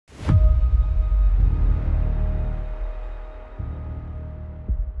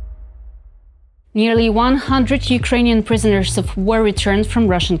Nearly 100 Ukrainian prisoners of war returned from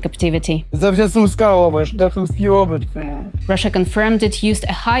Russian captivity. Russia confirmed it used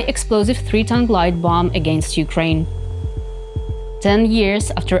a high-explosive 3-ton glide bomb against Ukraine. 10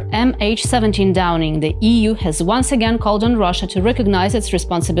 years after MH17 downing, the EU has once again called on Russia to recognize its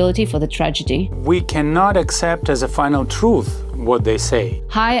responsibility for the tragedy. We cannot accept as a final truth what they say.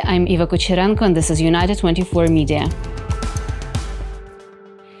 Hi, I'm Eva Kucherenko, and this is United 24 Media.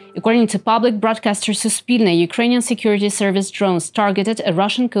 According to public broadcaster Suspilne, Ukrainian security service drones targeted a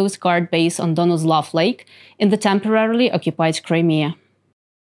Russian Coast Guard base on Donoslav Lake in the temporarily occupied Crimea.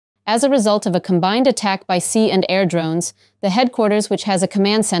 As a result of a combined attack by sea and air drones, the headquarters, which has a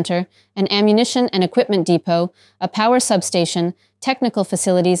command center, an ammunition and equipment depot, a power substation, technical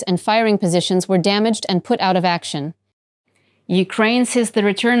facilities, and firing positions were damaged and put out of action. Ukraine sees the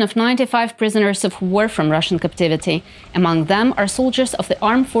return of 95 prisoners of war from Russian captivity. Among them are soldiers of the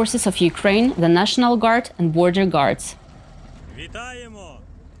Armed Forces of Ukraine, the National Guard, and Border Guards.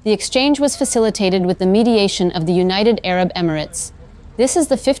 The exchange was facilitated with the mediation of the United Arab Emirates. This is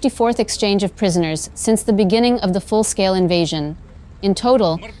the 54th exchange of prisoners since the beginning of the full-scale invasion. In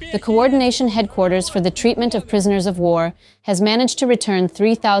total, the Coordination Headquarters for the Treatment of Prisoners of War has managed to return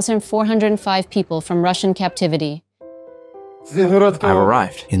 3,405 people from Russian captivity. I've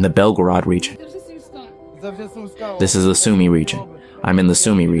arrived in the Belgorod region. This is the Sumy region. I'm in the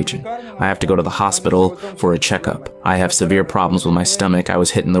Sumy region. I have to go to the hospital for a checkup. I have severe problems with my stomach. I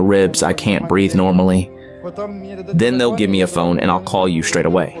was hit in the ribs. I can't breathe normally. Then they'll give me a phone and I'll call you straight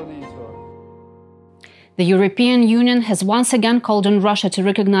away. The European Union has once again called on Russia to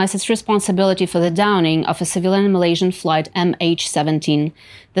recognize its responsibility for the downing of a civilian Malaysian flight MH17.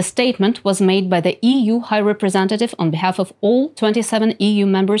 The statement was made by the EU High Representative on behalf of all 27 EU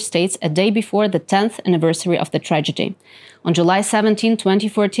member states a day before the 10th anniversary of the tragedy. On July 17,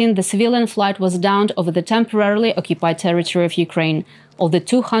 2014, the civilian flight was downed over the temporarily occupied territory of Ukraine. Of the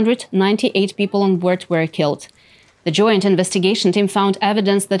 298 people on board were killed. The joint investigation team found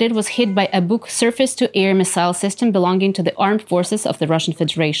evidence that it was hit by a Buk surface-to-air missile system belonging to the armed forces of the Russian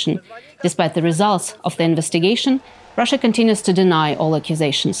Federation. Despite the results of the investigation, Russia continues to deny all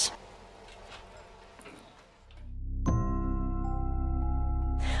accusations.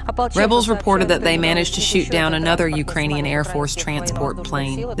 Rebels reported that they managed to shoot down another Ukrainian Air Force transport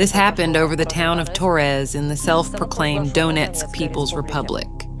plane. This happened over the town of Torez in the self-proclaimed Donetsk People's Republic.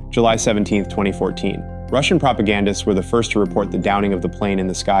 July 17, 2014. Russian propagandists were the first to report the downing of the plane in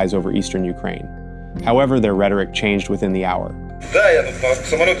the skies over eastern Ukraine. However, their rhetoric changed within the hour.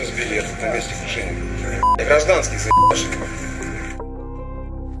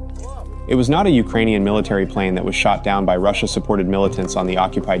 It was not a Ukrainian military plane that was shot down by Russia-supported militants on the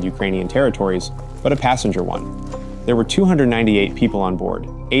occupied Ukrainian territories, but a passenger one. There were 298 people on board,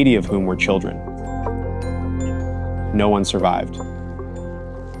 80 of whom were children. No one survived.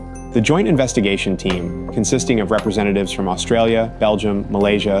 The joint investigation team, consisting of representatives from Australia, Belgium,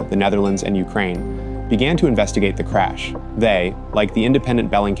 Malaysia, the Netherlands, and Ukraine, began to investigate the crash. They, like the independent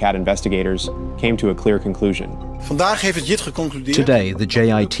Bellingcat investigators, came to a clear conclusion. Today, the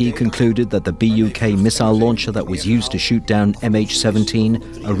JIT concluded that the BUK missile launcher that was used to shoot down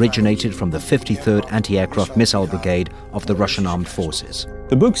MH17 originated from the 53rd Anti-Aircraft Missile Brigade of the Russian Armed Forces.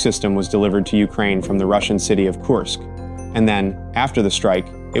 The Buk system was delivered to Ukraine from the Russian city of Kursk, and then, after the strike,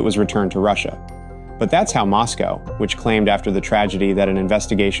 it was returned to Russia. But that's how Moscow, which claimed after the tragedy that an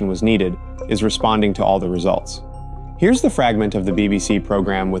investigation was needed, is responding to all the results. Here's the fragment of the BBC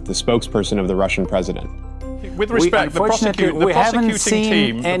program with the spokesperson of the Russian president. With respect, the prosecuting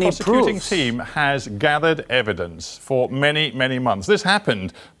team has gathered evidence for many, many months. This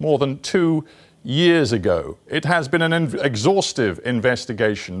happened more than 2 years ago. It has been an exhaustive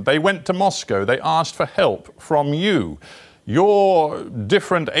investigation. They went to Moscow. They asked for help from you. Your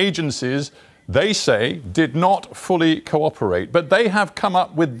different agencies, they say, did not fully cooperate, but they have come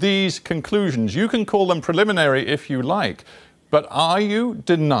up with these conclusions. You can call them preliminary if you like, but are you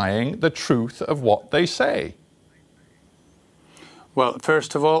denying the truth of what they say? Well,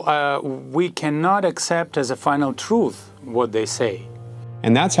 first of all, we cannot accept as a final truth what they say.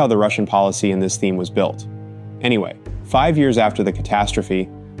 And that's how the Russian policy in this theme was built. Anyway, 5 years after the catastrophe,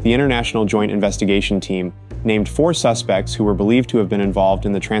 the International Joint Investigation Team named 4 suspects who were believed to have been involved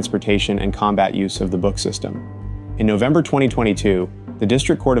in the transportation and combat use of the Buk system. In November 2022, the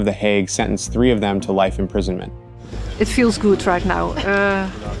District Court of The Hague sentenced 3 of them to life imprisonment. It feels good right now.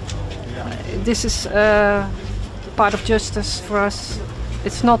 This is part of justice for us.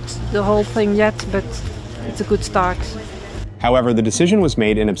 It's not the whole thing yet, but it's a good start. However, the decision was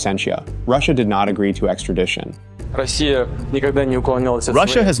made in absentia. Russia did not agree to extradition. Russia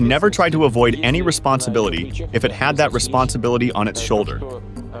has never tried to avoid any responsibility if it had that responsibility on its shoulder.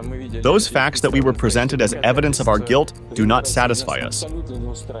 Those facts that we were presented as evidence of our guilt do not satisfy us.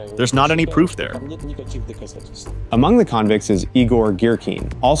 There's not any proof there. Among the convicts is Igor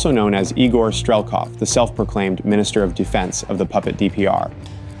Girkin, also known as Igor Strelkov, the self-proclaimed Minister of Defense of the puppet DPR.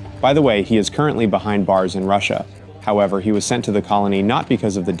 By the way, he is currently behind bars in Russia. However, he was sent to the colony not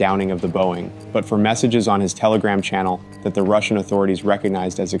because of the downing of the Boeing, but for messages on his Telegram channel that the Russian authorities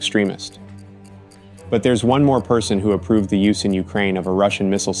recognized as extremist. But there's one more person who approved the use in Ukraine of a Russian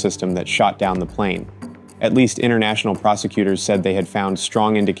missile system that shot down the plane. At least international prosecutors said they had found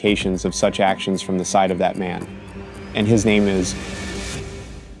strong indications of such actions from the side of that man. And his name is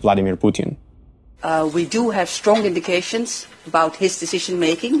Vladimir Putin. We do have strong indications about his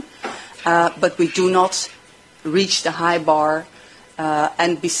decision-making, but we do not reach the high bar.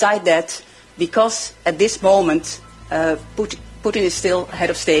 And beside that, because at this moment, Putin is still head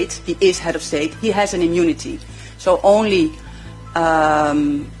of state, he is head of state, he has an immunity. So only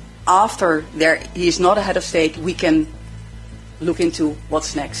after he is not a head of state, we can look into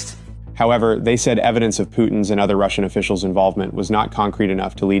what's next. However, they said evidence of Putin's and other Russian officials' involvement was not concrete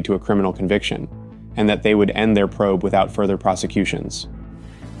enough to lead to a criminal conviction, and that they would end their probe without further prosecutions.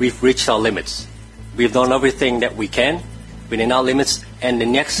 We've reached our limits. We've done everything that we can within our limits, and the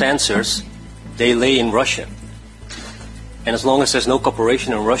next answers, they lay in Russia. And as long as there's no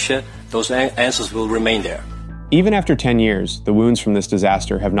cooperation in Russia, those answers will remain there. Even after 10 years, the wounds from this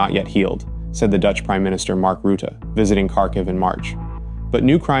disaster have not yet healed, said the Dutch Prime Minister Mark Rutte, visiting Kharkiv in March. But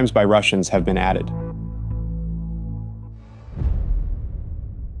new crimes by Russians have been added.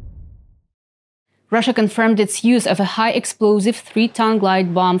 Russia confirmed its use of a high-explosive 3-ton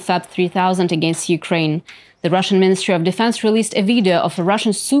glide bomb FAB-3000 against Ukraine. The Russian Ministry of Defense released a video of a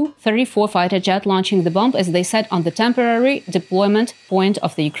Russian Su-34 fighter jet launching the bomb, as they said, on the temporary deployment point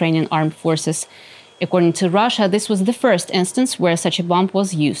of the Ukrainian armed forces. According to Russia, this was the first instance where such a bomb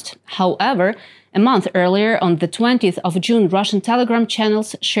was used. However, a month earlier, on the 20th of June, Russian Telegram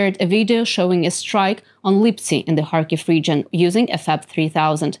channels shared a video showing a strike on Lipsy in the Kharkiv region using a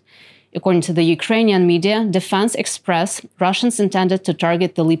FAB-3000. According to the Ukrainian media, Defense Express, Russians intended to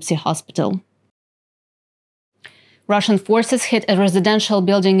target the Lipsy hospital. Russian forces hit a residential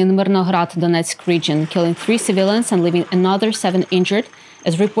building in Mirnograd, Donetsk region, killing 3 civilians and leaving another 7 injured,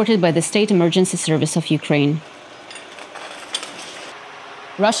 as reported by the State Emergency Service of Ukraine.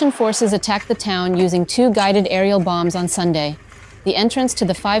 Russian forces attacked the town using 2 guided aerial bombs on Sunday. The entrance to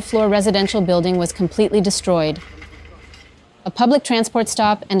the 5-floor residential building was completely destroyed. A public transport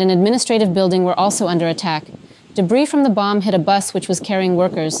stop and an administrative building were also under attack. Debris from the bomb hit a bus which was carrying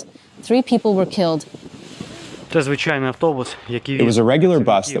workers. 3 people were killed. It was a regular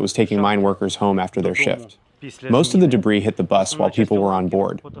bus that was taking mine workers home after their shift. Most of the debris hit the bus while people were on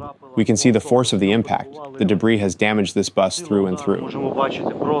board. We can see the force of the impact. The debris has damaged this bus through and through.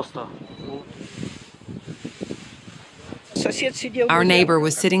 Our neighbor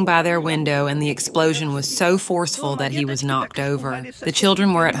was sitting by their window, and the explosion was so forceful that he was knocked over. The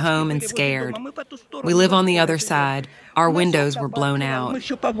children were at home and scared. We live on the other side. Our windows were blown out.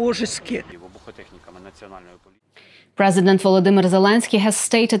 President Volodymyr Zelensky has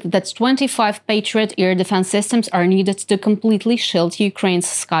stated that 25 Patriot air defense systems are needed to completely shield Ukraine's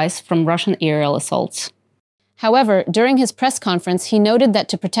skies from Russian aerial assaults. However, during his press conference, he noted that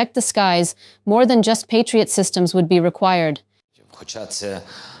to protect the skies, more than just Patriot systems would be required. It's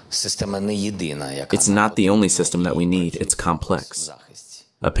not the only system that we need, it's complex.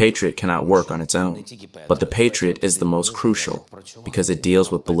 A Patriot cannot work on its own, but the Patriot is the most crucial because it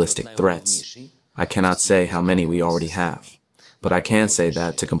deals with ballistic threats. I cannot say how many we already have, but I can say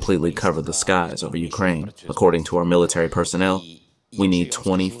that to completely cover the skies over Ukraine, according to our military personnel, we need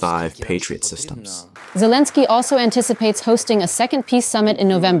 25 Patriot systems. Zelensky also anticipates hosting a second peace summit in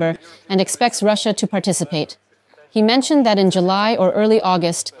November and expects Russia to participate. He mentioned that in July or early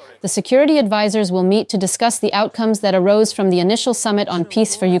August, the security advisors will meet to discuss the outcomes that arose from the initial summit on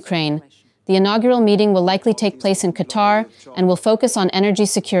peace for Ukraine. The inaugural meeting will likely take place in Qatar and will focus on energy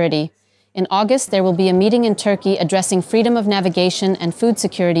security. In August, there will be a meeting in Turkey addressing freedom of navigation and food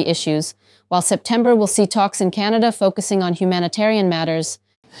security issues, while September will see talks in Canada focusing on humanitarian matters.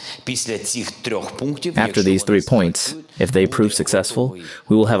 After these 3 points, if they prove successful,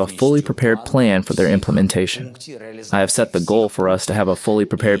 we will have a fully prepared plan for their implementation. I have set the goal for us to have a fully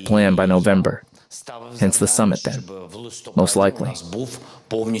prepared plan by November, hence the summit then, most likely.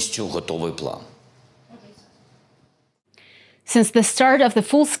 Since the start of the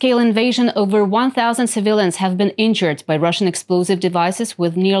full-scale invasion, over 1,000 civilians have been injured by Russian explosive devices,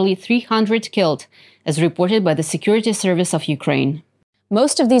 with nearly 300 killed, as reported by the Security Service of Ukraine.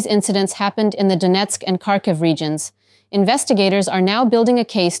 Most of these incidents happened in the Donetsk and Kharkiv regions. Investigators are now building a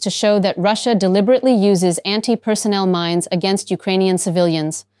case to show that Russia deliberately uses anti-personnel mines against Ukrainian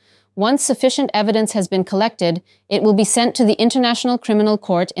civilians. Once sufficient evidence has been collected, it will be sent to the International Criminal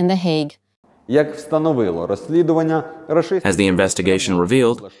Court in The Hague. As the investigation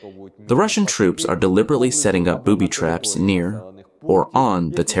revealed, the Russian troops are deliberately setting up booby traps near or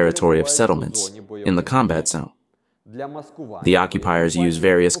on the territory of settlements in the combat zone. The occupiers use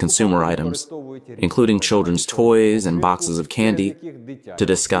various consumer items, including children's toys and boxes of candy, to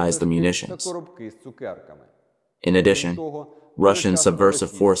disguise the munitions. In addition, Russian subversive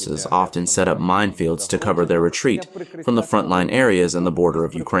forces often set up minefields to cover their retreat from the frontline areas in the border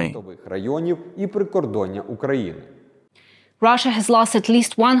of Ukraine. Russia has lost at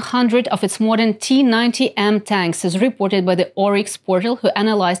least 100 of its modern T-90M tanks, as reported by the Oryx portal, who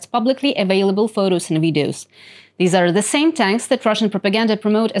analyzed publicly available photos and videos. These are the same tanks that Russian propaganda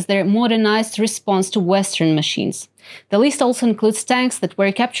promote as their modernized response to Western machines. The list also includes tanks that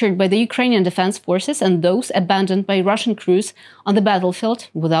were captured by the Ukrainian Defense Forces and those abandoned by Russian crews on the battlefield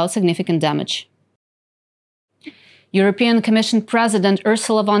without significant damage. European Commission President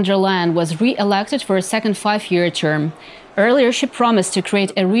Ursula von der Leyen was re-elected for a second 5-year term. Earlier, she promised to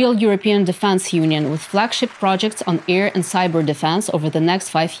create a real European defense union with flagship projects on air and cyber defense over the next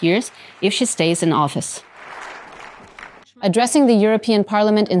 5 years if she stays in office. Addressing the European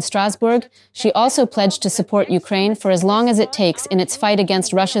Parliament in Strasbourg, she also pledged to support Ukraine for as long as it takes in its fight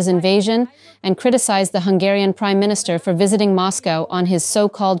against Russia's invasion and criticized the Hungarian Prime Minister for visiting Moscow on his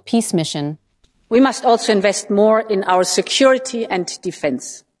so-called peace mission. We must also invest more in our security and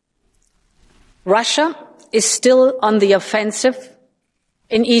defense. Russia is still on the offensive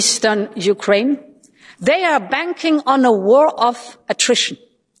in eastern Ukraine. They are banking on a war of attrition,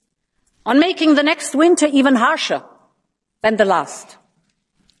 on making the next winter even harsher than the last.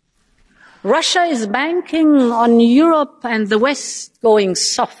 Russia is banking on Europe and the West going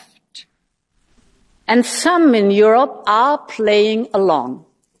soft. And some in Europe are playing along.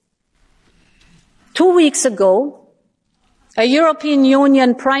 2 weeks ago, a European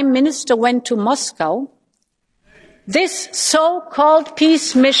Union Prime Minister went to Moscow. This so-called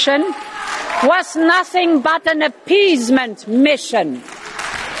peace mission was nothing but an appeasement mission.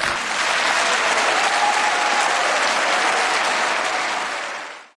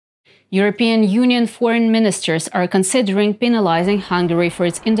 European Union foreign ministers are considering penalizing Hungary for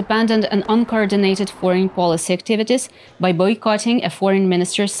its independent and uncoordinated foreign policy activities by boycotting a foreign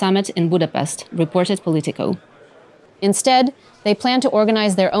ministers' summit in Budapest, reported Politico. Instead, they plan to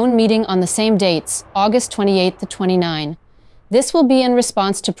organize their own meeting on the same dates, August 28 to 29. This will be in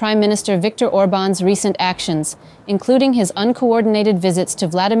response to Prime Minister Viktor Orban's recent actions, including his uncoordinated visits to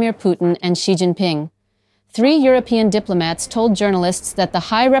Vladimir Putin and Xi Jinping. 3 European diplomats told journalists that the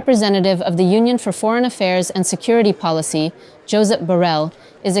High Representative of the Union for Foreign Affairs and Security Policy, Josep Borrell,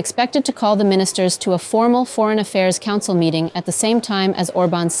 is expected to call the ministers to a formal Foreign Affairs Council meeting at the same time as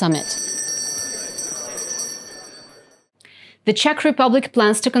Orban's summit. The Czech Republic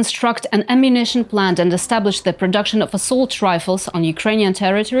plans to construct an ammunition plant and establish the production of assault rifles on Ukrainian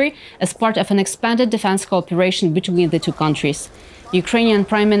territory as part of an expanded defense cooperation between the two countries. Ukrainian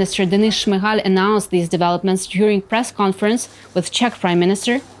Prime Minister Denis Shmyhal announced these developments during a press conference with Czech Prime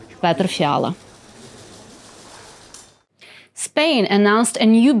Minister Petr Fiala. Spain announced a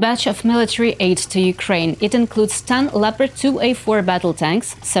new batch of military aid to Ukraine. It includes 10 Leopard 2A4 battle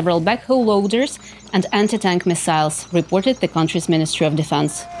tanks, several backhoe loaders, and anti-tank missiles, reported the country's Ministry of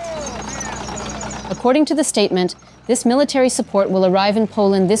Defense. According to the statement, this military support will arrive in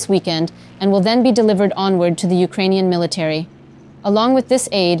Poland this weekend and will then be delivered onward to the Ukrainian military. Along with this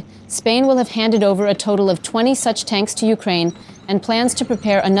aid, Spain will have handed over a total of 20 such tanks to Ukraine and plans to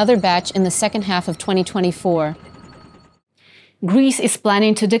prepare another batch in the second half of 2024. Greece is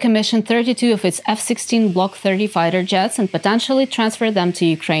planning to decommission 32 of its F-16 Block 30 fighter jets and potentially transfer them to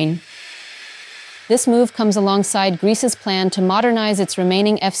Ukraine. This move comes alongside Greece's plan to modernize its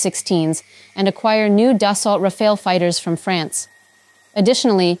remaining F-16s and acquire new Dassault Rafale fighters from France.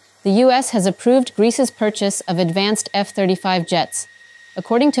 Additionally, the U.S. has approved Greece's purchase of advanced F-35 jets.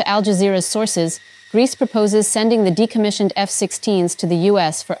 According to Al Jazeera's sources, Greece proposes sending the decommissioned F-16s to the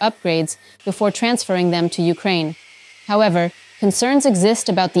U.S. for upgrades before transferring them to Ukraine. However, concerns exist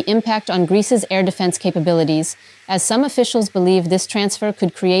about the impact on Greece's air defense capabilities, as some officials believe this transfer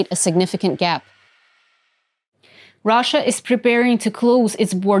could create a significant gap. Russia is preparing to close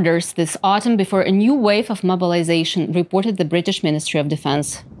its borders this autumn before a new wave of mobilization, reported the British Ministry of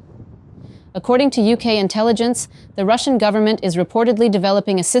Defense. According to UK intelligence, the Russian government is reportedly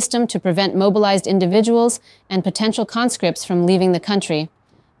developing a system to prevent mobilized individuals and potential conscripts from leaving the country.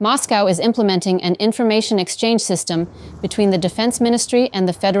 Moscow is implementing an information exchange system between the Defense Ministry and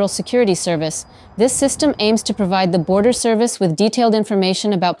the Federal Security Service. This system aims to provide the border service with detailed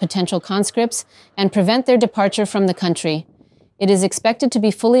information about potential conscripts and prevent their departure from the country. It is expected to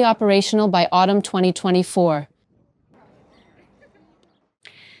be fully operational by autumn 2024.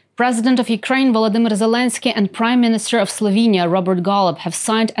 President of Ukraine Volodymyr Zelensky and Prime Minister of Slovenia Robert Golob have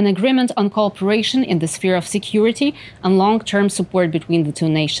signed an agreement on cooperation in the sphere of security and long-term support between the two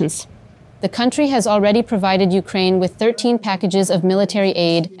nations. The country has already provided Ukraine with 13 packages of military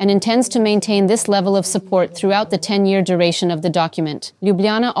aid and intends to maintain this level of support throughout the 10-year duration of the document.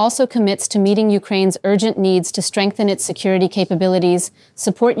 Ljubljana also commits to meeting Ukraine's urgent needs to strengthen its security capabilities,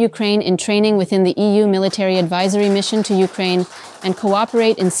 support Ukraine in training within the EU military advisory mission to Ukraine, and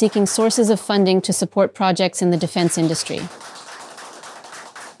cooperate in seeking sources of funding to support projects in the defense industry.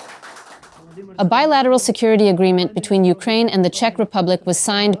 A bilateral security agreement between Ukraine and the Czech Republic was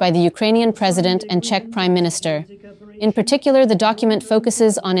signed by the Ukrainian President and Czech Prime Minister. In particular, the document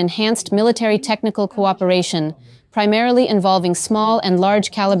focuses on enhanced military technical cooperation, primarily involving small and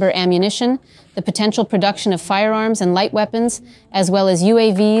large caliber ammunition, the potential production of firearms and light weapons, as well as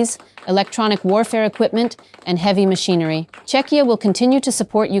UAVs, electronic warfare equipment, and heavy machinery. Czechia will continue to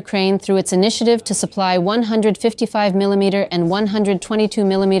support Ukraine through its initiative to supply 155mm and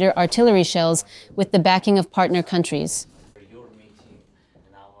 122mm artillery shells with the backing of partner countries.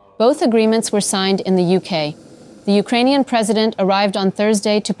 Both agreements were signed in the UK. The Ukrainian president arrived on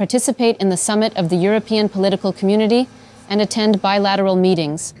Thursday to participate in the summit of the European Political Community and attend bilateral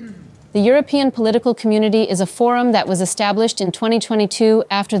meetings. The European Political Community is a forum that was established in 2022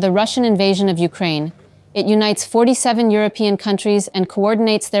 after the Russian invasion of Ukraine. It unites 47 European countries and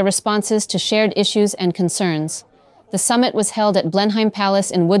coordinates their responses to shared issues and concerns. The summit was held at Blenheim Palace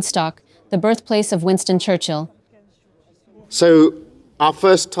in Woodstock, the birthplace of Winston Churchill. So, our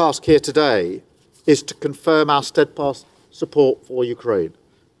first task here today is to confirm our steadfast support for Ukraine,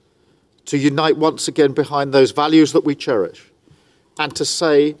 to unite once again behind those values that we cherish, and to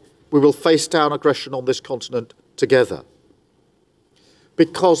say we will face down aggression on this continent together.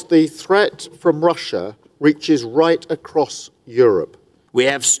 Because the threat from Russia reaches right across Europe. We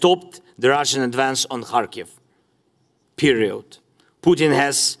have stopped the Russian advance on Kharkiv. Period. Putin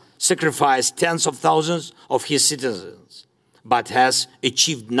has sacrificed tens of thousands of his citizens, but has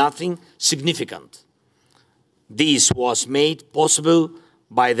achieved nothing significant. This was made possible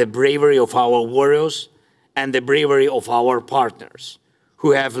by the bravery of our warriors and the bravery of our partners,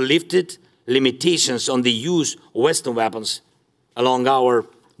 who have lifted limitations on the use of Western weapons along our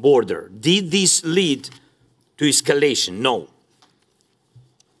border. Did this lead to escalation? No.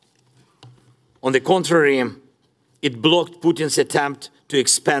 On the contrary, it blocked Putin's attempt to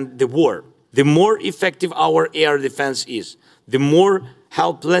expand the war. The more effective our air defense is, the more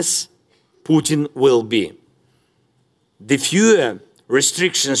helpless Putin will be. The fewer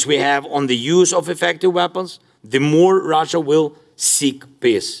restrictions we have on the use of effective weapons, the more Russia will seek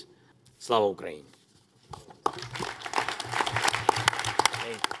peace. Slava Ukraini.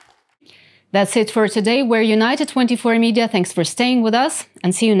 That's it for today. We're United 24 Media. Thanks for staying with us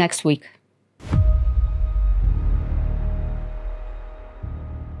and see you next week.